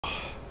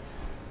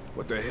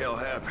What the hell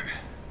happened?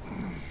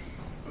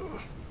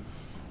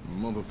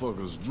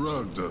 Motherfuckers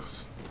drugged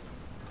us.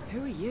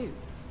 Who are you?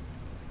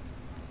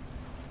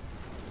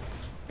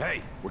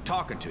 Hey, we're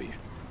talking to you.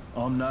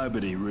 I'm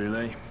nobody,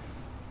 really.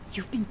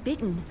 You've been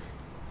bitten.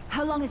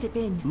 How long has it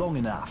been? Long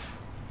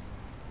enough.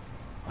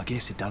 I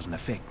guess it doesn't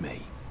affect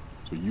me.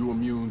 So you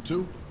immune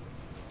too?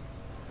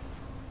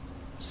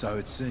 So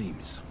it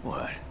seems.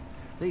 What?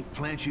 They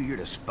plant you here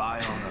to spy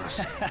on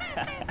us?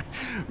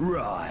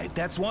 Right,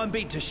 that's why I'm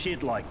beat to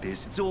shit like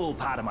this. It's all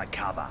part of my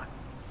cover.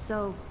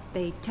 So,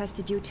 they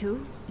tested you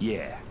too?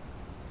 Yeah.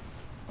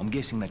 I'm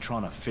guessing they're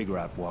trying to figure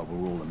out why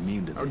we're all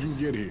immune to this. How'd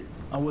you get here?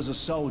 I was a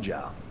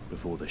soldier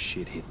before the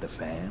shit hit the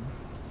fan.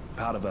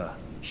 Part of a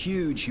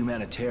huge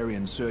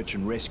humanitarian search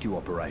and rescue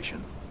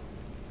operation.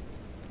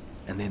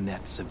 And then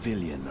that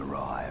civilian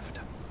arrived.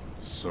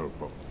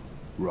 Serpo.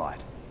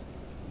 Right.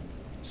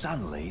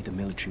 Suddenly, the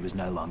military was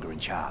no longer in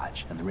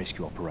charge, and the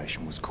rescue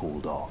operation was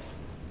called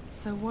off.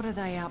 So what are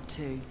they up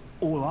to?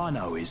 All I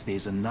know is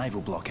there's a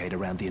naval blockade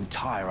around the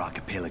entire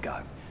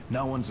archipelago.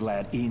 No one's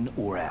allowed in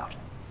or out.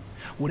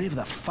 Whatever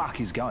the fuck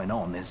is going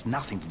on, there's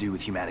nothing to do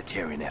with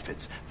humanitarian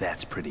efforts.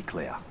 That's pretty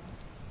clear.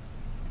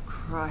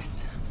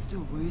 Christ, I'm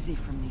still woozy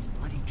from these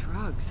bloody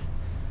drugs.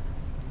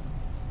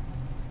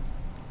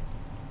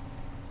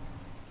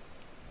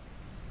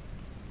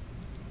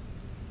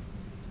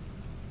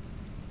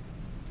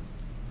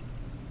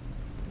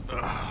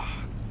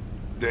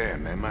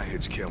 Damn, man, my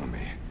head's killing me.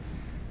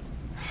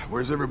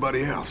 Where's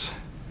everybody else?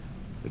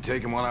 They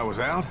take him while I was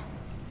out?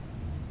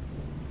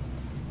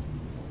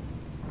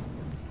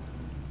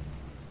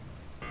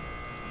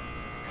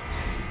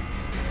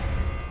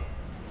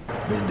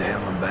 Been to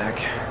hell and back.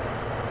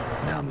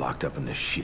 Now I'm locked up in this shit.